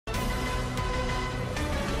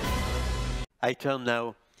I turn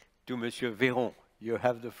now to Monsieur Véron. You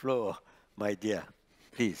have the floor, my dear.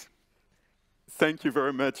 Please. Thank you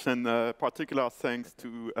very much, and particular thanks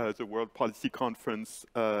to the World Policy Conference,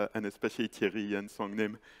 and especially Thierry and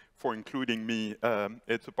Songnim for including me.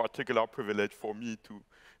 It's a particular privilege for me to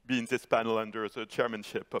be in this panel under the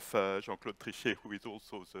chairmanship of Jean-Claude Trichet, who is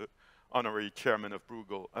also the honorary chairman of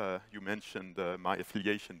Bruegel. You mentioned my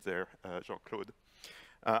affiliation there, Jean-Claude.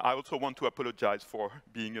 I also want to apologize for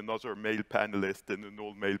being another male panelist in an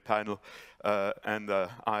all-male panel, and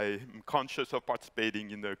I'm conscious of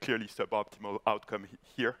participating in a clearly suboptimal outcome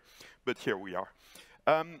here, but here we are.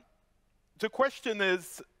 The question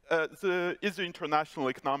is the international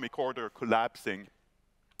economic order collapsing?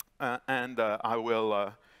 And I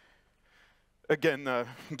will again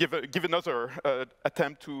give another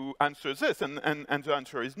attempt to answer this, and the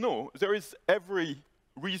answer is no. There is every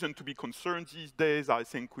reason to be concerned these days. I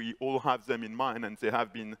think we all have them in mind, and they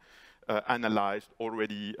have been analyzed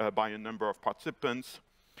already by a number of participants.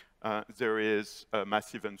 There is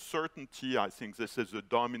massive uncertainty. I think this is a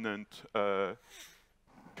dominant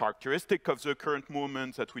characteristic of the current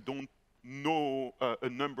moment, that we don't know a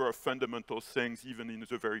number of fundamental things, even in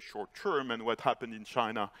the very short term, and what happened in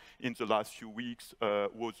China in the last few weeks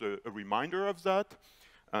was a reminder of that.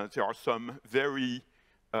 There are some very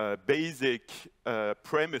basic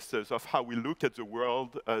premises of how we look at the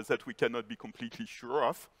world that we cannot be completely sure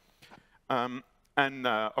of. And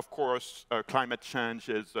of course, climate change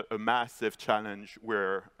is a massive challenge.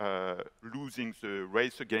 We're losing the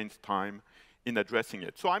race against time in addressing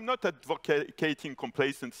it. So I'm not advocating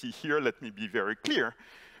complacency here, let me be very clear,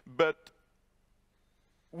 but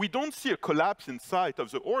we don't see a collapse in sight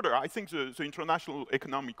of the order. I think the international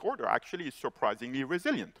economic order actually is surprisingly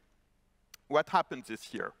resilient. What happened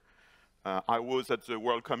this year? I was at the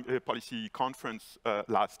World Policy Conference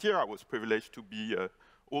last year. I was privileged to be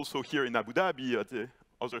also here in Abu Dhabi at the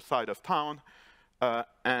other side of town.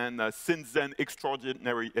 And since then,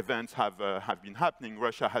 extraordinary events have been happening.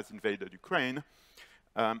 Russia has invaded Ukraine.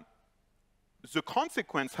 The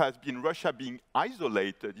consequence has been Russia being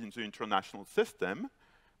isolated in the international system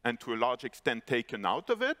and to a large extent taken out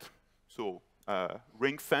of it. So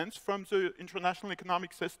ring-fenced from the international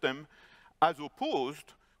economic system, as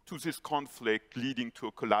opposed to this conflict leading to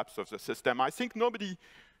a collapse of the system. I think nobody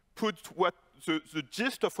put the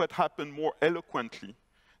gist of what happened more eloquently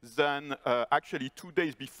than actually 2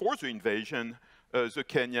 days before the invasion, the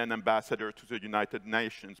Kenyan ambassador to the United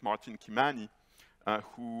Nations, Martin Kimani,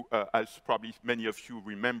 who, as probably many of you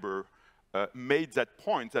remember, made that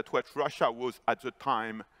point that what Russia was at the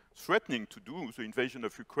time threatening to do, the invasion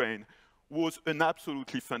of Ukraine, was an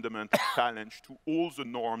absolutely fundamental challenge to all the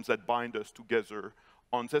norms that bind us together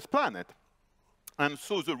on this planet. And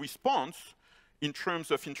so the response in terms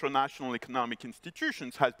of international economic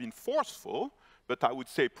institutions has been forceful, but I would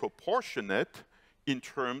say proportionate in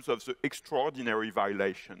terms of the extraordinary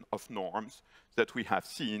violation of norms that we have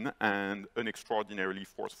seen and an extraordinarily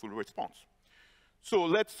forceful response. So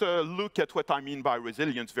let's look at what I mean by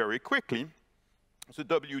resilience very quickly. The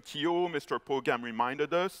WTO, Mr. Pogam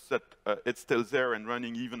reminded us that it's still there and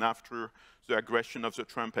running even after the aggression of the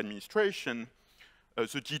Trump administration. The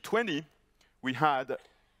G20, we had,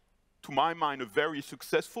 to my mind, a very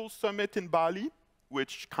successful summit in Bali,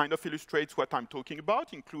 which kind of illustrates what I'm talking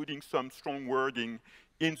about, including some strong wording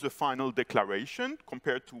in the final declaration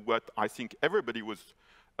compared to what I think everybody was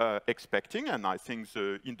expecting. And I think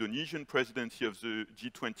the Indonesian presidency of the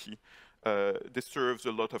G20 deserves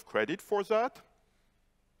a lot of credit for that.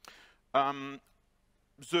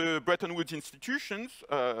 The Bretton Woods institutions,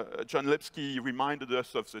 John Lipsky reminded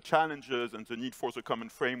us of the challenges and the need for the common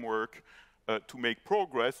framework to make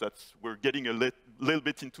progress. We're getting a little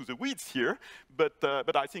bit into the weeds here, but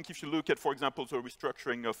I think if you look at, for example, the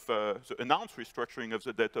restructuring of the announced restructuring of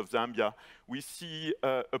the debt of Zambia, we see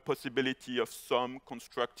a possibility of some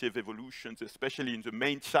constructive evolutions, especially in the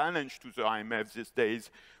main challenge to the IMF these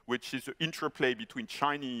days, which is the interplay between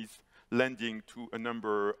Chinese lending to a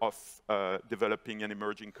number of developing and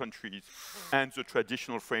emerging countries and the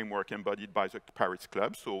traditional framework embodied by the Paris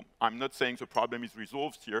Club. So I'm not saying the problem is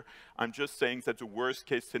resolved here. I'm just saying that the worst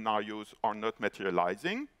case scenarios are not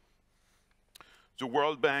materializing. The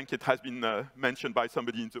World Bank, it has been mentioned by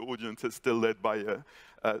somebody in the audience, is still led by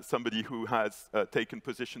somebody who has taken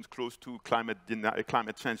positions close to climate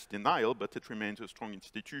change denial, but it remains a strong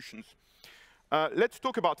institution. Let's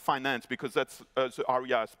talk about finance, because that's the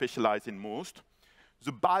area I specialize in most.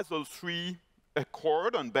 The Basel III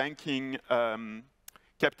Accord on banking,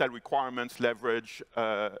 capital requirements, leverage,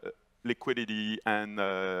 liquidity, and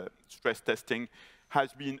stress testing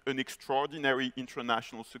has been an extraordinary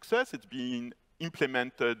international success. It's been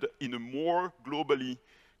implemented in a more globally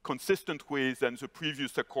consistent way than the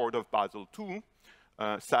previous Accord of Basel II.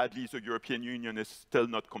 Sadly, the European Union is still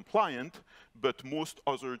not compliant, but most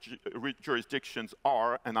other jurisdictions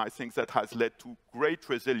are, and I think that has led to great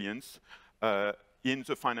resilience in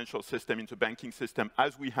the financial system, in the banking system,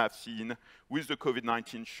 as we have seen with the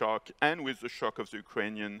COVID-19 shock and with the shock of the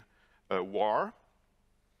Ukrainian war.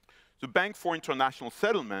 The Bank for International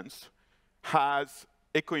Settlements has,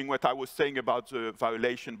 echoing what I was saying about the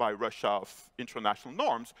violation by Russia of international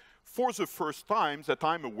norms, for the first time that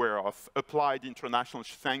I'm aware of, applied international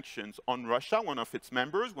sanctions on Russia, one of its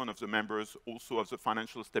members, one of the members also of the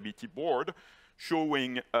Financial Stability Board,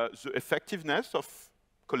 showing the effectiveness of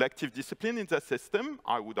collective discipline in the system,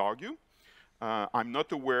 I would argue. I'm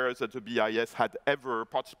not aware that the BIS had ever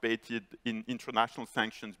participated in international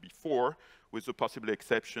sanctions before, with the possible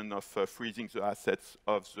exception of freezing the assets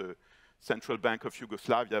of the Central Bank of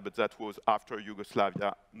Yugoslavia, but that was after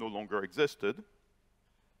Yugoslavia no longer existed.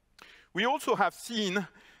 We also have seen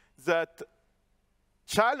that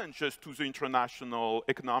challenges to the international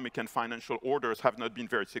economic and financial orders have not been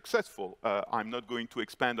very successful. I'm not going to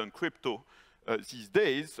expand on crypto these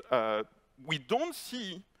days. We don't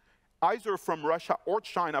see, either from Russia or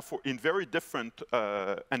China, in very different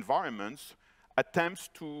environments, attempts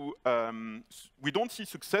to, we don't see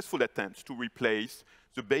successful attempts to replace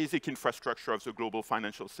the basic infrastructure of the global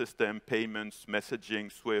financial system, payments,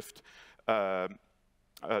 messaging, SWIFT,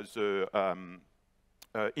 the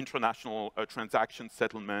international transaction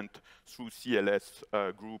settlement through CLS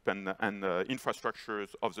group and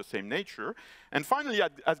infrastructures of the same nature. And finally,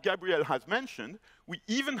 as Gabriel has mentioned, we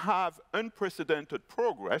even have unprecedented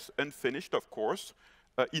progress, unfinished of course,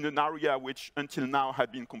 in an area which until now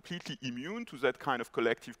had been completely immune to that kind of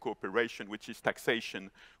collective cooperation, which is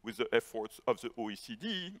taxation, with the efforts of the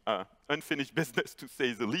OECD, unfinished business to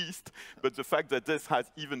say the least, but the fact that this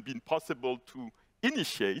has even been possible to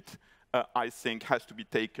initiate, I think, has to be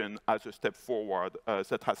taken as a step forward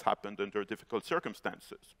that has happened under difficult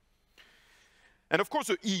circumstances. And of course,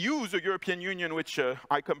 the EU, the European Union, which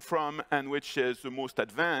I come from and which is the most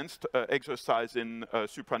advanced exercise in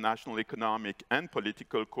supranational economic and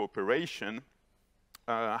political cooperation,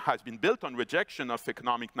 has been built on rejection of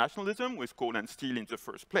economic nationalism with coal and steel in the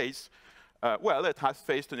first place. Well, it has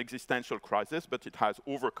faced an existential crisis, but it has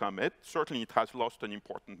overcome it. Certainly, it has lost an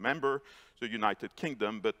important member, the United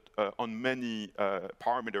Kingdom, but on many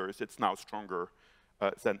parameters, it's now stronger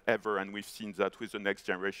than ever, and we've seen that with the Next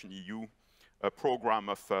Generation EU program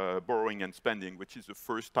of borrowing and spending, which is the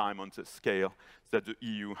first time on this scale that the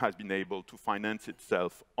EU has been able to finance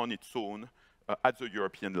itself on its own at the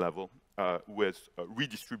European level with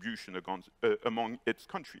redistribution among its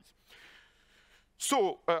countries.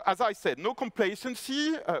 So, as I said, no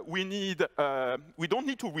complacency. We don't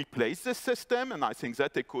need to replace this system, and I think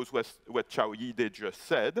that echoes what Chao Yide just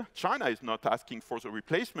said. China is not asking for the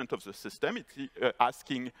replacement of the system. It's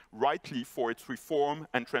asking rightly for its reform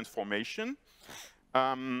and transformation.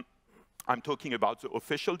 I'm talking about the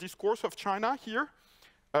official discourse of China here.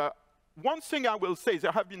 One thing I will say,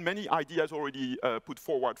 there have been many ideas already put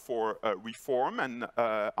forward for reform, and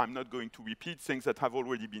I'm not going to repeat things that have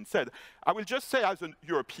already been said. I will just say, as a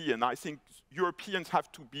European, I think Europeans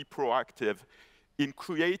have to be proactive in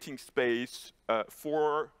creating space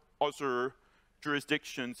for other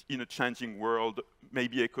jurisdictions in a changing world,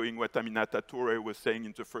 maybe echoing what Aminata Touré was saying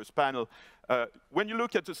in the first panel. When you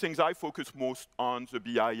look at the things I focus most on, the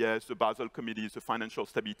BIS, the Basel Committees, the Financial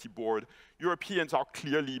Stability Board, Europeans are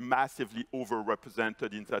clearly massively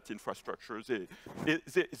overrepresented in that infrastructure.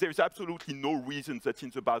 There's absolutely no reason that in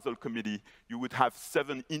the Basel Committee you would have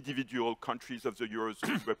 7 individual countries of the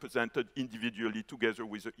Eurozone represented individually together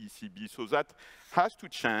with the ECB. So that has to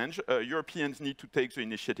change. Europeans need to take the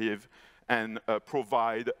initiative and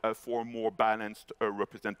provide for more balanced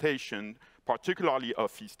representation, particularly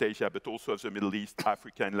of East Asia, but also of the Middle East,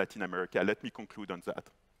 Africa, and Latin America. Let me conclude on that.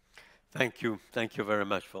 Thank you. Thank you very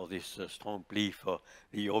much for this strong plea for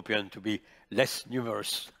the European to be less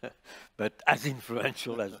numerous, but as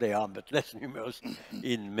influential as they are, but less numerous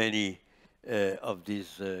in many of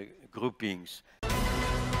these groupings.